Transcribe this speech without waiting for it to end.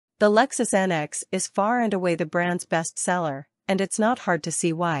The Lexus NX is far and away the brand's best seller, and it's not hard to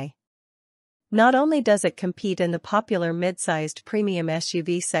see why. Not only does it compete in the popular mid-sized premium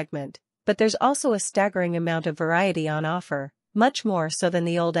SUV segment, but there's also a staggering amount of variety on offer, much more so than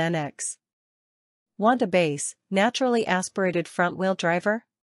the old NX. Want a base, naturally aspirated front-wheel driver?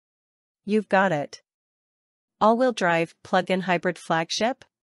 You've got it. All-wheel drive, plug-in hybrid flagship?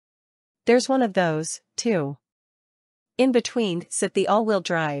 There's one of those, too. In between sit the all-wheel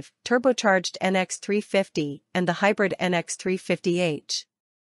drive, turbocharged NX350 and the hybrid NX350h.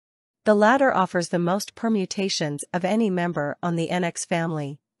 The latter offers the most permutations of any member on the NX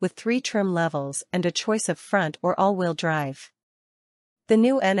family, with 3 trim levels and a choice of front or all-wheel drive. The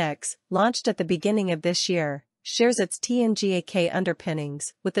new NX, launched at the beginning of this year, shares its TNGA-K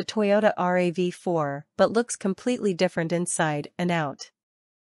underpinnings with the Toyota RAV4 but looks completely different inside and out.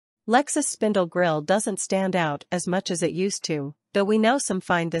 Lexus spindle grille doesn't stand out as much as it used to, though we know some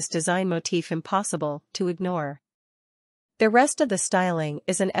find this design motif impossible to ignore. The rest of the styling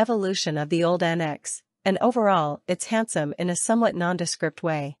is an evolution of the old NX, and overall it's handsome in a somewhat nondescript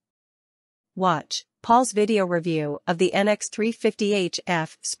way. Watch Paul's video review of the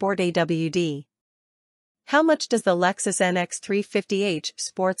NX350h Sport AWD. How much does the Lexus NX350h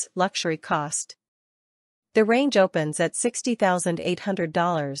Sports Luxury cost? The range opens at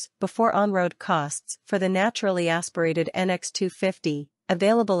 $60,800 before on-road costs for the naturally aspirated NX250,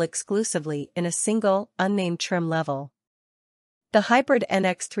 available exclusively in a single, unnamed trim level. The hybrid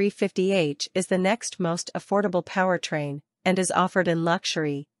NX350h is the next most affordable powertrain, and is offered in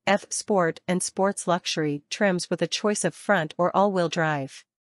luxury, F Sport and Sports Luxury trims with a choice of front or all-wheel drive.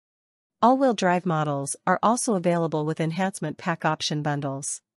 All-wheel drive models are also available with enhancement pack option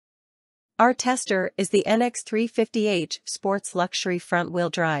bundles. Our tester is the NX350h Sports Luxury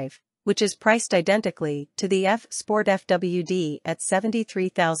front-wheel drive, which is priced identically to the F Sport FWD at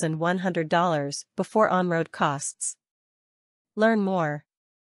 $73,100 before on-road costs. Learn more.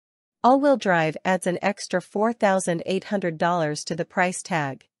 All-wheel drive adds an extra $4,800 to the price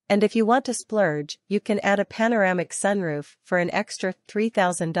tag, and if you want to splurge, you can add a panoramic sunroof for an extra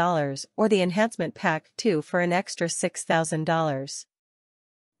 $3,000 or the enhancement pack 2 for an extra $6,000.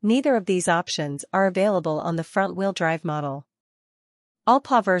 Neither of these options are available on the front-wheel drive model. All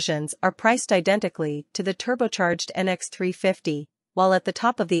PA versions are priced identically to the turbocharged NX350, while at the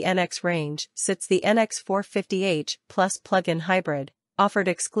top of the NX range sits the NX450h Plus plug-in hybrid, offered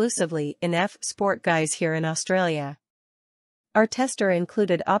exclusively in F Sport guise here in Australia. Our tester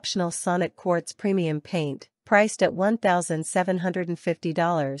included optional Sonic Quartz premium paint, priced at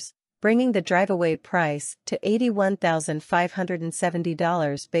 $1,750, bringing the drive-away price to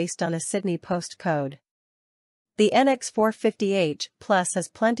 $81,570 based on a Sydney postcode. The NX450h Plus has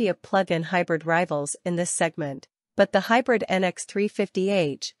plenty of plug-in hybrid rivals in this segment, but the hybrid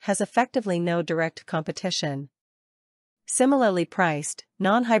NX350h has effectively no direct competition. Similarly priced,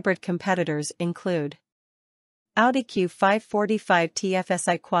 non-hybrid competitors include Audi Q5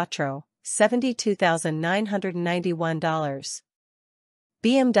 TFSI Quattro, $72,991.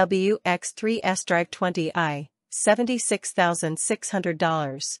 BMW X3 S-Drive 20i,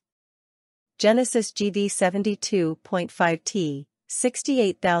 $76,600. Genesis GV 72.5T,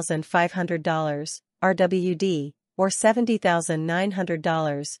 $68,500, RWD, or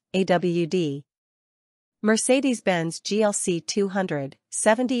 $70,900, AWD. Mercedes-Benz GLC 200,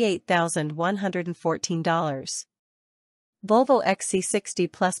 $78,114. Volvo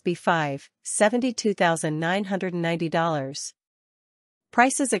XC60 Plus B5, $72,990.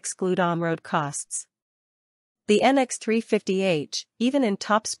 Prices exclude on-road costs. The NX350h, even in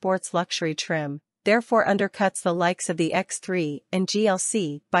top sports luxury trim, therefore undercuts the likes of the X3 and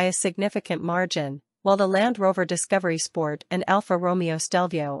GLC by a significant margin, while the Land Rover Discovery Sport and Alfa Romeo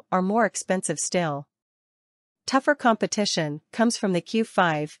Stelvio are more expensive still. Tougher competition comes from the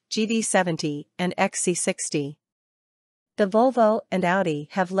Q5, GV70, and XC60. The Volvo and Audi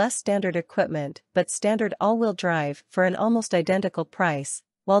have less standard equipment but standard all-wheel drive for an almost identical price,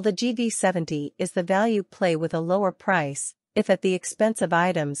 while the GV70 is the value play with a lower price, if at the expense of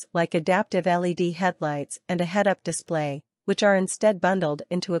items like adaptive LED headlights and a head-up display, which are instead bundled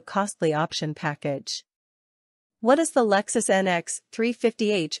into a costly option package. What is the Lexus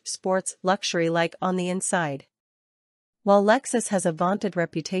NX350h Sports Luxury like on the inside? While Lexus has a vaunted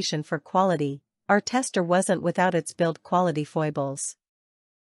reputation for quality, our tester wasn't without its build quality foibles.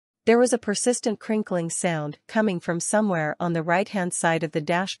 There was a persistent crinkling sound coming from somewhere on the right-hand side of the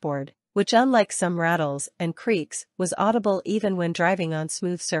dashboard, which unlike some rattles and creaks, was audible even when driving on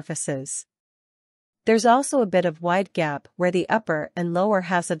smooth surfaces. There's also a bit of wide gap where the upper and lower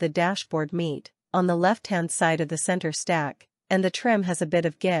halves of the dashboard meet, on the left-hand side of the center stack, and the trim has a bit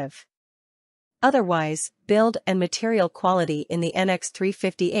of give. Otherwise, build and material quality in the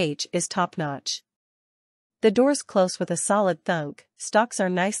NX350h is top-notch. The doors close with a solid thunk, stocks are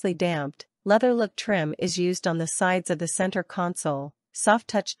nicely damped, leather-look trim is used on the sides of the center console,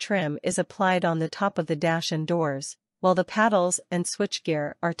 soft-touch trim is applied on the top of the dash and doors, while the paddles and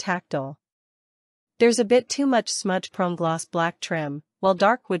switchgear are tactile. There's a bit too much smudge-prone gloss black trim, while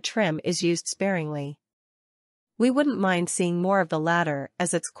dark wood trim is used sparingly. We wouldn't mind seeing more of the latter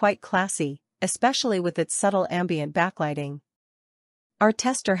as it's quite classy, especially with its subtle ambient backlighting. Our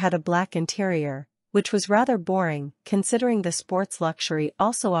tester had a black interior, which was rather boring considering the sports luxury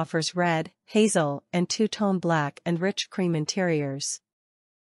also offers red, hazel, and two-tone black and rich cream interiors.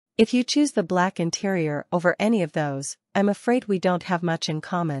 If you choose the black interior over any of those, I'm afraid we don't have much in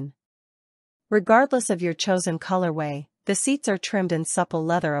common. Regardless of your chosen colorway, the seats are trimmed in supple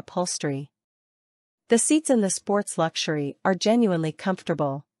leather upholstery. The seats in the sports luxury are genuinely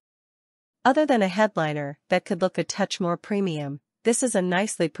comfortable. Other than a headliner that could look a touch more premium, this is a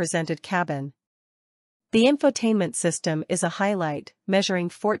nicely presented cabin. The infotainment system is a highlight, measuring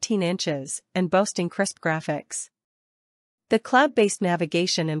 14 inches and boasting crisp graphics. The cloud-based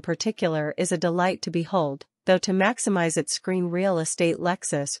navigation in particular is a delight to behold, though to maximize its screen real estate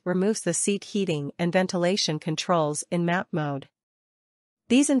Lexus removes the seat heating and ventilation controls in map mode.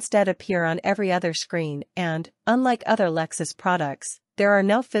 These instead appear on every other screen and, unlike other Lexus products, there are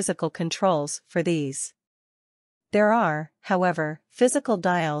no physical controls for these. There are, however, physical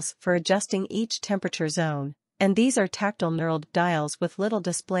dials for adjusting each temperature zone, and these are tactile knurled dials with little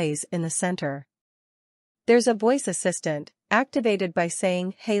displays in the center. There's a voice assistant, activated by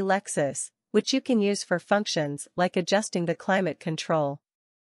saying "Hey Lexus," which you can use for functions like adjusting the climate control.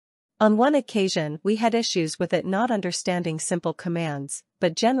 On one occasion we had issues with it not understanding simple commands,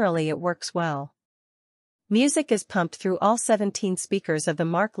 but generally it works well. Music is pumped through all 17 speakers of the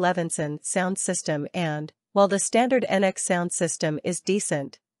Mark Levinson sound system and, while the standard NX sound system is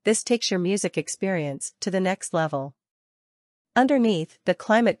decent, this takes your music experience to the next level. Underneath, the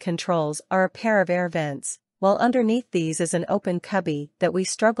climate controls are a pair of air vents, while underneath these is an open cubby that we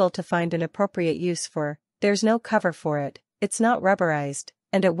struggle to find an appropriate use for. There's no cover for it, it's not rubberized,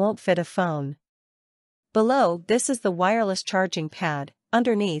 and it won't fit a phone. Below this is the wireless charging pad,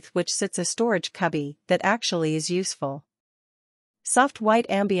 underneath which sits a storage cubby that actually is useful. Soft white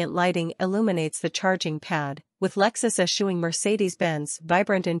ambient lighting illuminates the charging pad, with Lexus eschewing Mercedes-Benz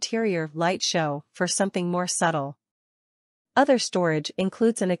vibrant interior light show for something more subtle. Other storage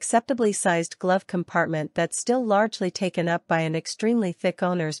includes an acceptably sized glove compartment that's still largely taken up by an extremely thick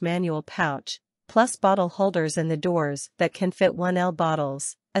owner's manual pouch, plus bottle holders in the doors that can fit 1L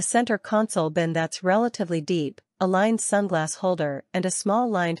bottles, a center console bin that's relatively deep, a lined sunglass holder and a small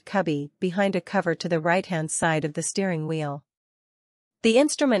lined cubby behind a cover to the right-hand side of the steering wheel. The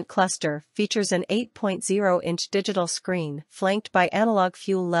instrument cluster features an 8.0-inch digital screen flanked by analog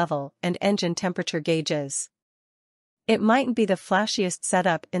fuel level and engine temperature gauges. It mightn't be the flashiest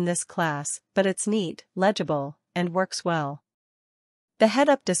setup in this class, but it's neat, legible, and works well. The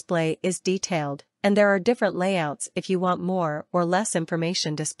head-up display is detailed, and there are different layouts if you want more or less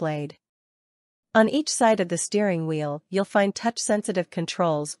information displayed. On each side of the steering wheel you'll find touch-sensitive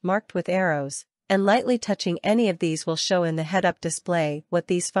controls marked with arrows, and lightly touching any of these will show in the head-up display what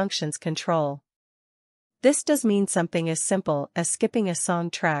these functions control. This does mean something as simple as skipping a song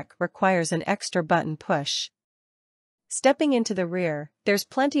track requires an extra button push. Stepping into the rear, there's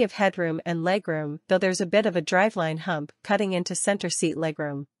plenty of headroom and legroom, though there's a bit of a driveline hump cutting into center seat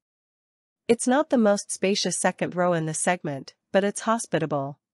legroom. It's not the most spacious second row in the segment, but it's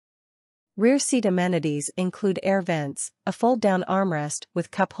hospitable. Rear seat amenities include air vents, a fold-down armrest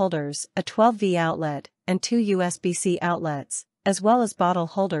with cup holders, a 12V outlet, and 2 USB-C outlets, as well as bottle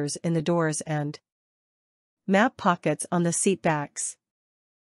holders in the doors and map pockets on the seat backs.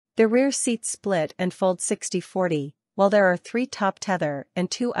 The rear seats split and fold 60-40, while there are 3 top tether and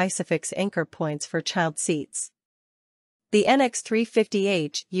 2 Isofix anchor points for child seats. The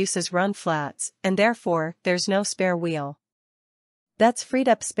NX350h uses run flats, and therefore there's no spare wheel. That's freed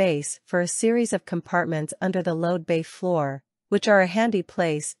up space for a series of compartments under the load bay floor, which are a handy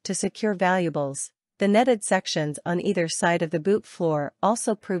place to secure valuables. The netted sections on either side of the boot floor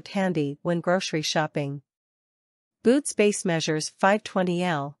also proved handy when grocery shopping. Boot space measures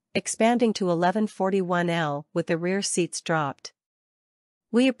 520L, expanding to 1141L with the rear seats dropped.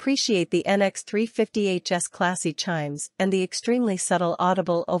 We appreciate the NX350h's classy chimes and the extremely subtle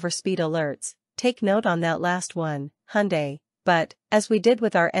audible overspeed alerts. Take note on that last one, Hyundai. But, as we did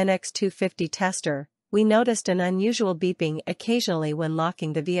with our NX250 tester, we noticed an unusual beeping occasionally when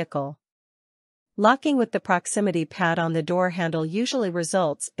locking the vehicle. Locking with the proximity pad on the door handle usually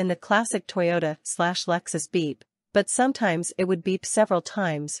results in the classic Toyota/Lexus beep, but sometimes it would beep several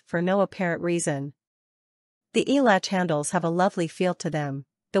times for no apparent reason. The e-latch handles have a lovely feel to them,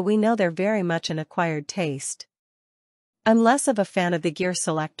 though we know they're very much an acquired taste. I'm less of a fan of the gear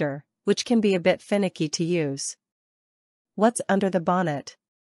selector, which can be a bit finicky to use. What's under the bonnet?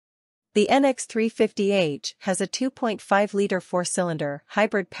 The NX350h has a 2.5-liter four-cylinder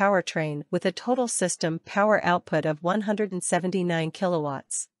hybrid powertrain with a total system power output of 179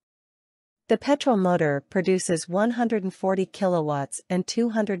 kilowatts. The petrol motor produces 140 kilowatts and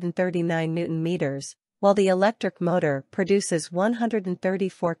 239 Newton-meters, while the electric motor produces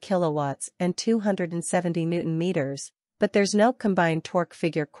 134 kilowatts and 270 Newton-meters, but there's no combined torque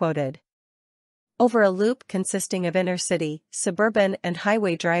figure quoted. Over a loop consisting of inner-city, suburban and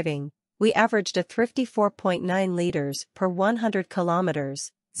highway driving, we averaged a thrifty 4.9 liters per 100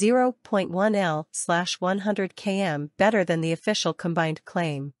 kilometers, 0.1 L/100 km better than the official combined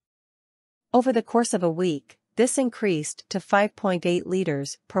claim. Over the course of a week, this increased to 5.8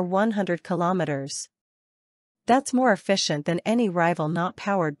 liters per 100 kilometers. That's more efficient than any rival not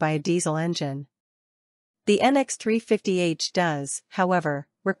powered by a diesel engine. The NX350h does, however,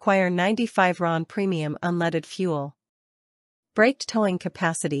 require 95 RON premium unleaded fuel. Braked towing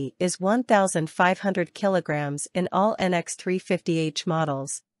capacity is 1,500 kilograms in all NX350h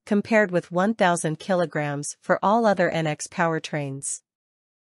models, compared with 1,000 kilograms for all other NX powertrains.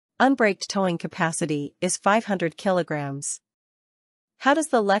 Unbraked towing capacity is 500 kilograms. How does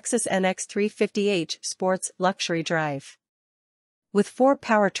the Lexus NX350h Sports Luxury drive? With 4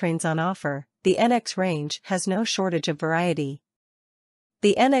 powertrains on offer, the NX range has no shortage of variety.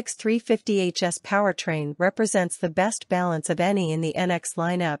 The NX350h's powertrain represents the best balance of any in the NX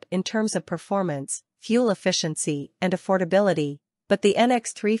lineup in terms of performance, fuel efficiency, and affordability, but the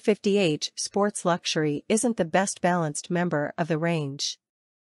NX350h Sports Luxury isn't the best balanced member of the range.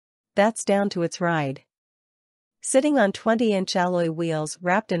 That's down to its ride. Sitting on 20-inch alloy wheels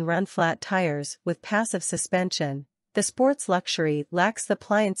wrapped in run-flat tires with passive suspension, the Sports Luxury lacks the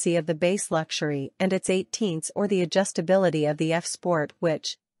pliancy of the base Luxury and its 18ths or the adjustability of the F Sport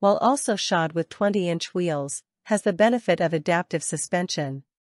which, while also shod with 20-inch wheels, has the benefit of adaptive suspension.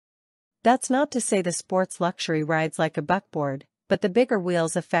 That's not to say the Sports Luxury rides like a buckboard, but the bigger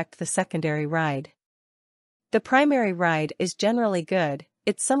wheels affect the secondary ride. The primary ride is generally good,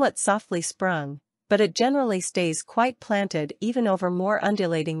 it's somewhat softly sprung, but it generally stays quite planted even over more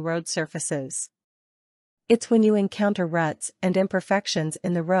undulating road surfaces. It's when you encounter ruts and imperfections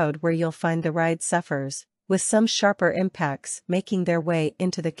in the road where you'll find the ride suffers, with some sharper impacts making their way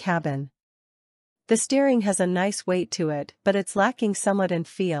into the cabin. The steering has a nice weight to it, but it's lacking somewhat in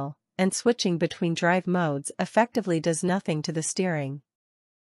feel, and switching between drive modes effectively does nothing to the steering.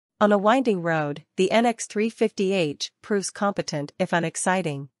 On a winding road, the NX350h proves competent if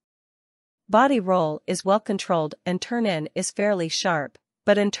unexciting. Body roll is well controlled and turn-in is fairly sharp,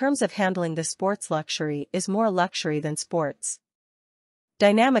 but in terms of handling the Sports Luxury is more luxury than sports.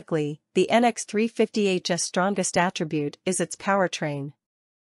 Dynamically, the NX350h's strongest attribute is its powertrain.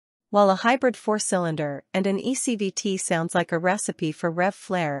 While a hybrid 4-cylinder and an eCVT sounds like a recipe for rev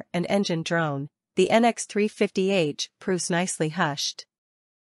flare and engine drone, the NX350h proves nicely hushed.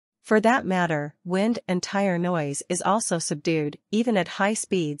 For that matter, wind and tire noise is also subdued, even at high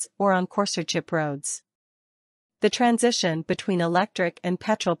speeds or on coarser chip roads. The transition between electric and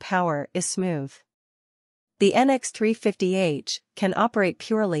petrol power is smooth. The NX350h can operate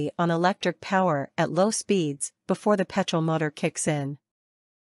purely on electric power at low speeds before the petrol motor kicks in.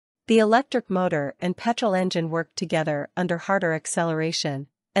 The electric motor and petrol engine work together under harder acceleration,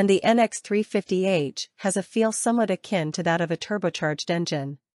 and the NX350h has a feel somewhat akin to that of a turbocharged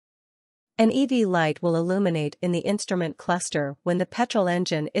engine. An EV light will illuminate in the instrument cluster when the petrol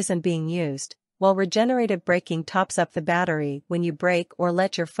engine isn't being used, while regenerative braking tops up the battery when you brake or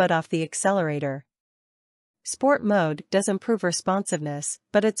let your foot off the accelerator. Sport mode does improve responsiveness,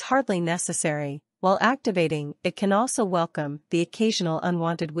 but it's hardly necessary. While activating, it can also welcome the occasional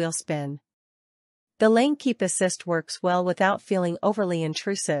unwanted wheel spin. The lane keep assist works well without feeling overly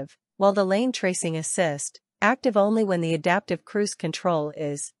intrusive, while the lane tracing assist, active only when the adaptive cruise control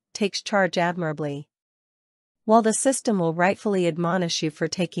takes charge admirably. While the system will rightfully admonish you for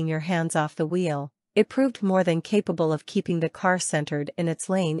taking your hands off the wheel, it proved more than capable of keeping the car centered in its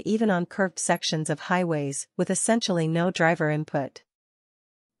lane even on curved sections of highways with essentially no driver input.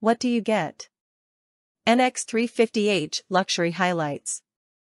 What do you get? NX350h Luxury Highlights: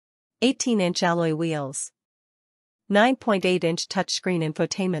 18-inch alloy wheels, 9.8-inch touchscreen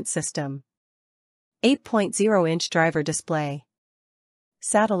infotainment system, 8.0-inch driver display,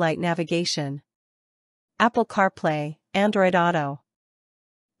 satellite navigation. Apple CarPlay, Android Auto,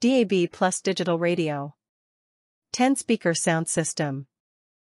 DAB+ digital radio, 10-speaker sound system,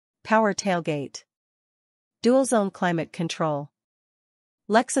 power tailgate, dual-zone climate control,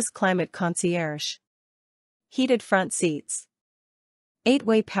 Lexus Climate Concierge, heated front seats,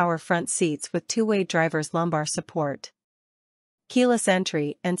 8-way power front seats with 2-way driver's lumbar support, keyless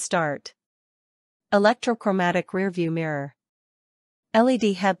entry and start, electrochromatic rearview mirror,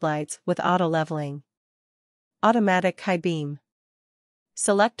 LED headlights with auto leveling, automatic high beam,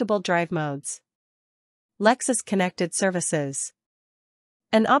 selectable drive modes, Lexus connected services.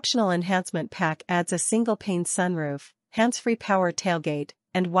 An optional enhancement pack adds a single-pane sunroof, hands-free power tailgate,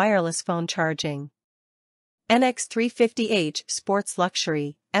 and wireless phone charging. NX350h Sports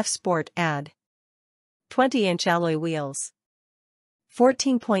Luxury, F-Sport add 20-inch alloy wheels,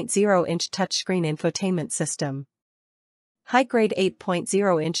 14.0-inch touchscreen infotainment system, high-grade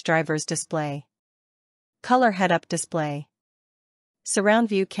 8.0-inch driver's display, color head-up display, surround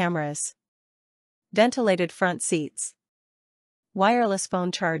view cameras, ventilated front seats, wireless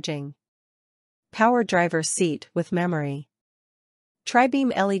phone charging, power driver's seat with memory, tri-beam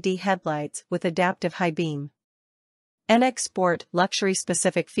LED headlights with adaptive high beam, NX Sport luxury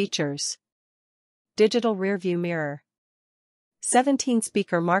specific features, digital rearview mirror,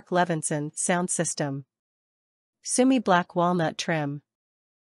 17-speaker Mark Levinson sound system, Sumi black walnut trim,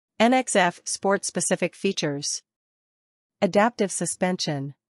 NXF Sport specific features, adaptive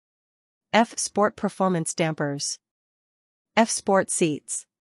suspension, F Sport performance dampers, F Sport seats,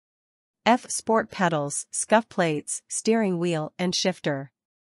 F Sport pedals, scuff plates, steering wheel and shifter,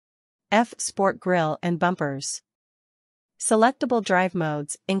 F Sport grille and bumpers, selectable drive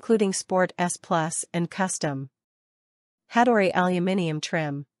modes including Sport S Plus and Custom, Hattori aluminium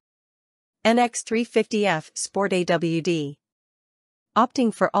trim, NX350F Sport AWD.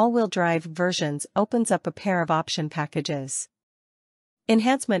 Opting for all-wheel drive versions opens up a pair of option packages.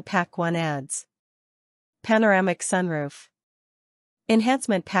 Enhancement Pack 1 adds panoramic sunroof.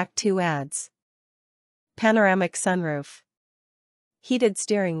 Enhancement Pack 2 adds panoramic sunroof, heated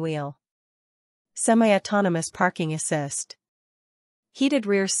steering wheel, semi-autonomous parking assist, heated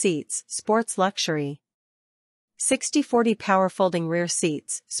rear seats, sports luxury, 60/40 power folding rear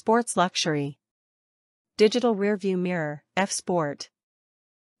seats, sports luxury, digital rearview mirror, F Sport,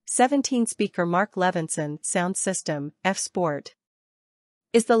 17-speaker Mark Levinson sound system, F Sport.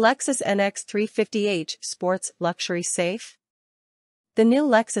 Is the Lexus NX350h Sports Luxury safe? The new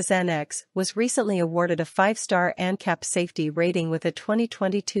Lexus NX was recently awarded a 5-star ANCAP safety rating with a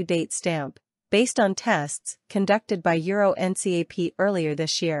 2022 date stamp, based on tests conducted by Euro NCAP earlier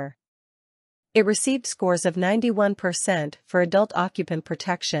this year. It received scores of 91% for adult occupant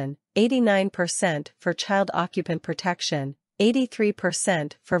protection, 89% for child occupant protection,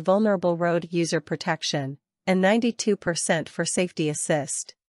 83% for vulnerable road user protection, and 92% for safety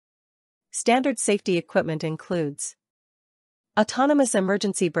assist. Standard safety equipment includes autonomous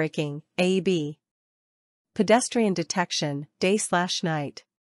emergency braking, AEB, pedestrian detection, day/night,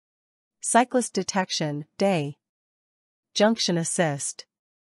 cyclist detection, day, junction assist,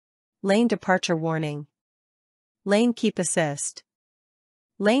 lane departure warning, lane keep assist,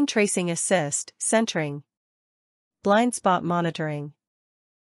 lane tracing assist, centering, blind spot monitoring,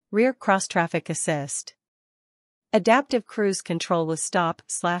 rear cross-traffic assist, adaptive cruise control with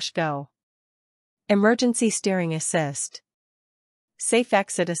stop/go, emergency steering assist, safe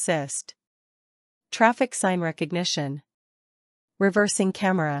exit assist, traffic sign recognition, reversing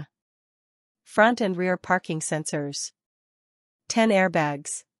camera, front and rear parking sensors, 10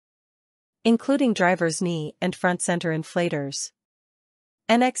 airbags, including driver's knee and front center inflators,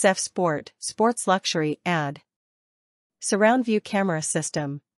 NXF Sport, Sports Luxury add surround view camera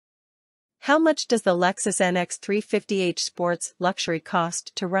system. How much does the Lexus NX350h Sports Luxury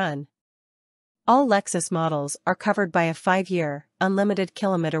cost to run? All Lexus models are covered by a 5-year, unlimited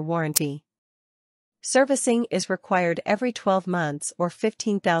kilometer warranty. Servicing is required every 12 months or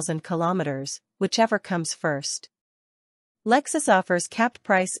 15,000 kilometers, whichever comes first. Lexus offers capped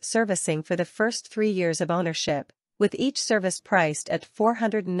price servicing for the first 3 years of ownership, with each service priced at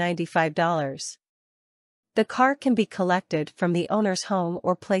 $495. The car can be collected from the owner's home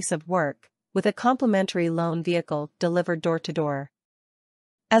or place of work, with a complimentary loan vehicle delivered door-to-door.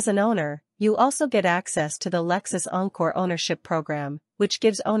 As an owner, you also get access to the Lexus Encore ownership program, which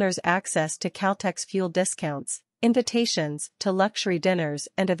gives owners access to Caltex fuel discounts, invitations to luxury dinners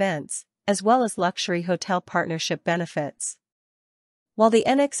and events, as well as luxury hotel partnership benefits. While the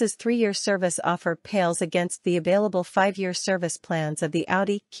NX's 3-year service offer pales against the available 5-year service plans of the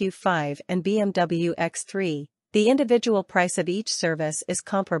Audi Q5 and BMW X3, the individual price of each service is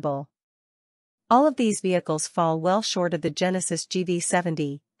comparable. All of these vehicles fall well short of the Genesis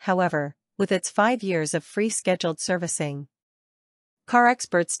GV70, however, with its 5 years of free scheduled servicing. Car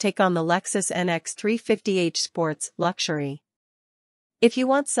experts take on the Lexus NX350h Sports Luxury. If you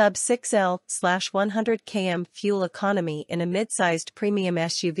want sub-6L/100 km fuel economy in a mid-sized premium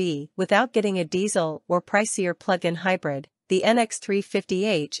SUV without getting a diesel or pricier plug-in hybrid, the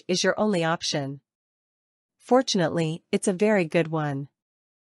NX350h is your only option. Fortunately, it's a very good one.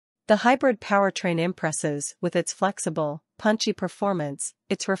 The hybrid powertrain impresses with its flexible, punchy performance,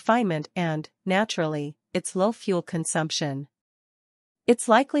 its refinement and, naturally, its low fuel consumption. It's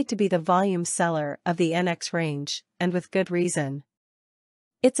likely to be the volume seller of the NX range, and with good reason.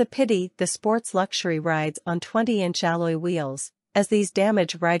 It's a pity the sports luxury rides on 20-inch alloy wheels, as these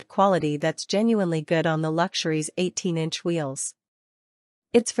damage ride quality that's genuinely good on the luxury's 18-inch wheels.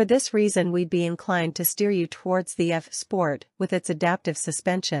 It's for this reason we'd be inclined to steer you towards the F Sport with its adaptive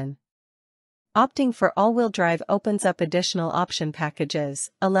suspension. Opting for all-wheel drive opens up additional option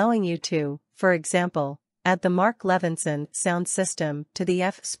packages, allowing you to, for example, add the Mark Levinson sound system to the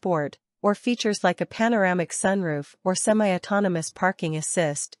F Sport, or features like a panoramic sunroof or semi-autonomous parking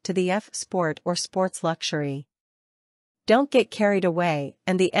assist to the F Sport or Sports Luxury. Don't get carried away,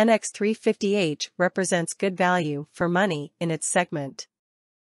 and the NX350h represents good value for money in its segment.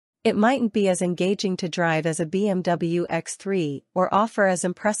 It mightn't be as engaging to drive as a BMW X3 or offer as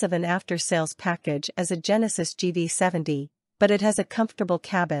impressive an after-sales package as a Genesis GV70, but it has a comfortable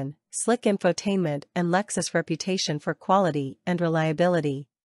cabin, slick infotainment and Lexus reputation for quality and reliability.